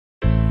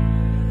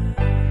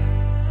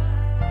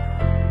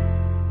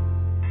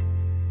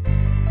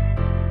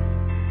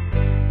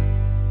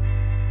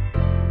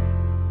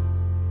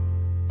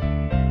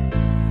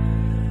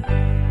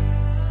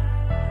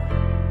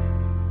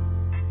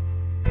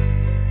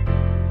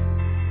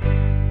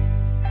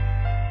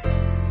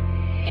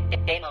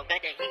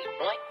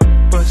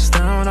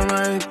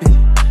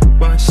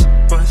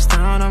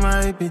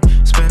my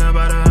beat. Spend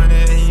about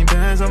 180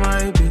 bands on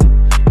my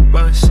beat.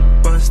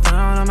 Bust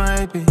down on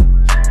my beat.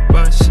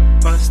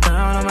 Bust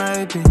down on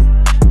my beat.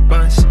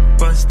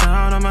 Bust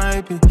down on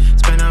my beat.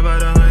 Spend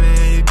about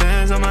 180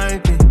 bands on my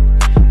beat.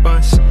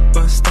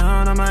 Bust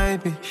down on my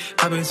beat.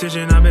 I've been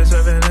switching, I've been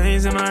swerving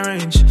lanes in my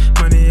range.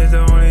 Money is the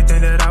only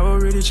thing that I will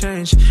really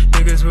change.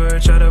 Niggas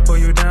would try to pull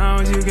you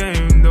down as you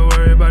game. Don't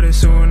worry about it,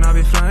 soon I'll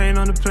be flying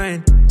on the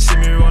plane. See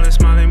me rolling,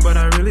 smiling, but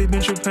I really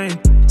been through pain.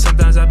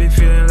 Sometimes I be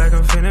feeling like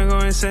I'm finna go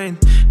insane.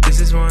 This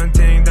is one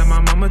thing that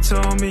my mama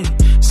told me: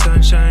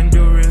 sunshine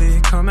do really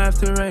come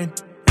after rain.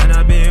 And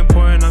I been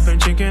pouring up and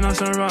drinking on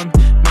some rum.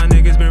 My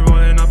niggas been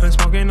rolling up and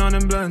smoking on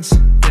them blunts.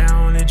 Yeah,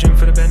 I only drink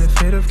for the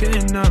benefit of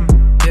getting numb.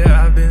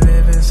 Yeah, I've been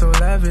living so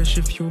lavish.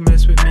 If you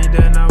mess with me,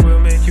 then I will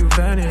make you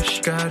vanish.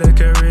 Got a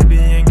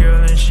Caribbean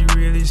girl and she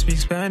really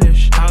speaks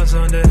Spanish. House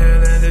on the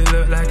hill and it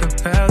look like a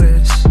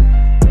palace.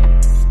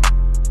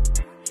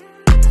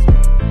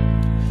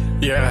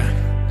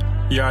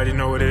 Yeah, you already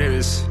know what it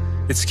is.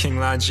 It's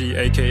Kalanji,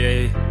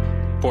 aka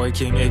Boy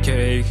King,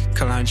 aka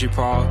Kalanji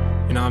Paul.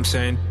 You know what I'm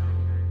saying?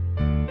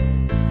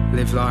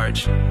 Live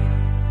large.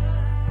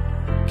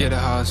 Get a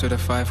house with a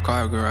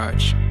 5-car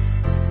garage.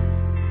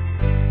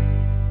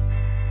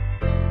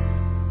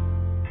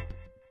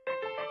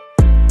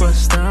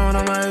 Bust down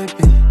on my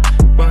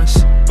beat.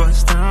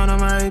 Bust down on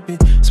my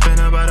beat. Spend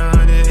about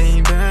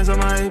 180 bands on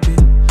my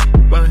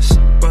beat.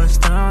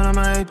 Bust down on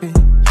my beat.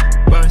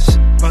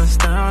 Bust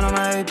down on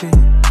my beat.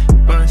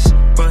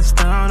 Bust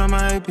down on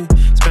my beat.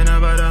 Spend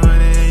about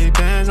 180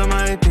 bands on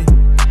my beat.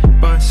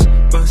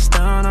 Bust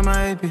down on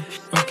my beat.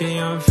 Okay,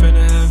 I'm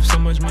finna have so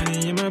much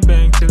money in my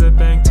bank, till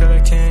I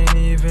can't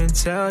even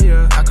tell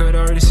ya. I could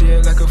already see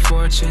it like a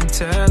fortune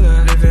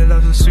teller. Living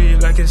life so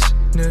sweet like it's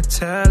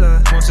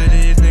Nutella. Most of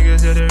these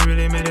niggas, yeah, they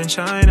really made in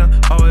China.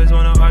 Always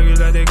wanna argue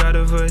like they got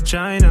a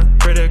vagina.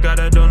 Pray to God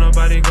that don't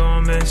nobody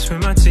gon' mess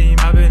with my team.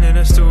 I've been in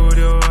the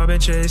studio, I've been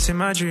chasing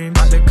my dreams.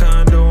 At the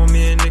condo,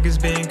 me and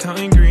niggas been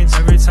counting greens.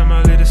 Every time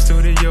I leave the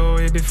studio,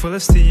 it be full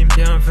of steam.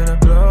 Yeah, I'm finna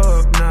blow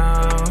up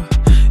now.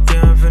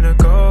 Yeah, I'm finna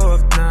go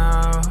up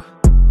now.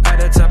 At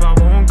the top, I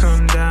won't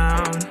come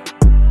down.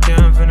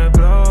 Yeah, I'm finna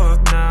blow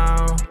up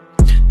now.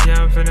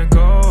 Yeah, I'm finna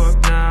go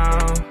up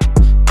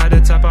now. At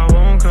the top, I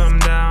won't come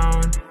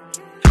down.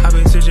 I've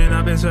been switching,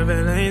 I've been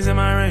swerving lanes in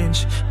my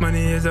range.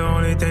 Money is the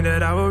only thing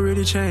that I will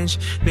really change.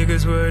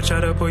 Niggas would try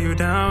to pull you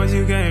down as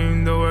you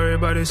game. Don't worry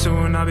about it,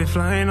 soon I'll be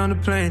flying on the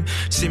plane.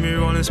 See me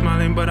rolling,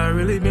 smiling, but I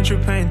really been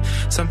through pain.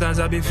 Sometimes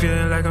I be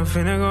feeling like I'm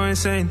finna go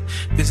insane.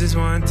 This is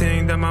one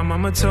thing that my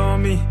mama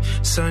told me: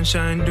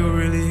 sunshine do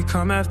really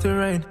come after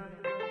rain.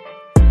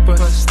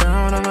 Bust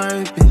down on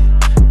my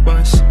beat.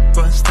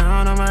 Bust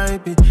down on my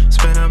beat.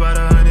 Spend about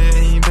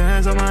 180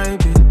 bands on my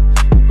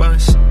beat.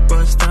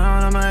 Bust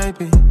down on my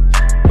beat.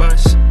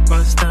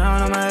 Bust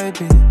down on my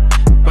beat.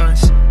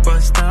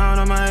 Bust down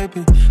on my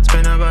beat.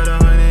 Spend about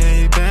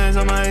 180 bands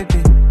on my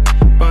beat.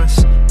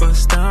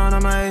 Bust down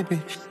on my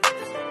beat.